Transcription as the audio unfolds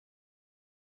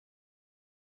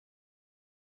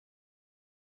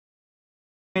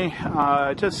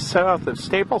Just south of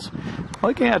Staples,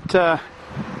 looking at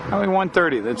Highway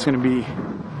 130 that's going to be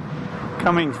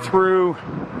coming through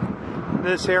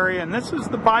this area, and this is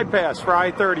the bypass for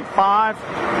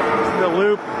I-35, the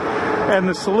loop, and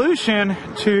the solution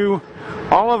to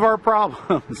all of our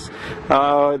problems.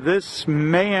 This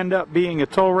may end up being a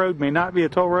toll road, may not be a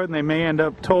toll road, and they may end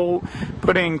up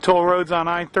putting toll roads on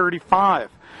I-35.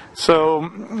 So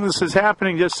this is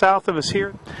happening just south of us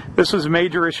here. This was a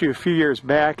major issue a few years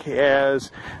back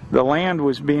as the land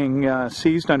was being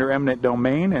seized under eminent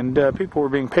domain, and people were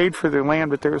being paid for their land,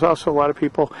 but there was also a lot of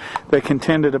people that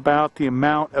contended about the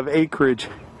amount of acreage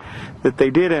that they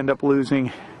did end up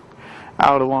losing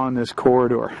out along this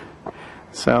corridor.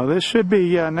 So this should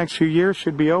be, next few years,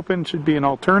 should be open, should be an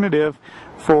alternative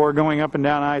for going up and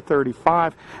down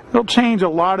I-35. It'll change a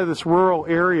lot of this rural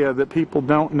area that people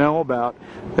don't know about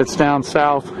that's down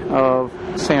south of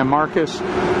San Marcos,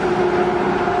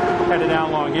 headed down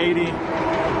along 80,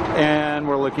 and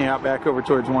we're looking out back over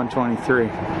towards 123.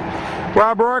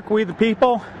 Rob Rourke, We the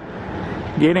People,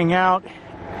 getting out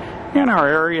in our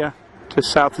area just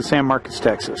south of San Marcos,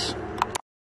 Texas.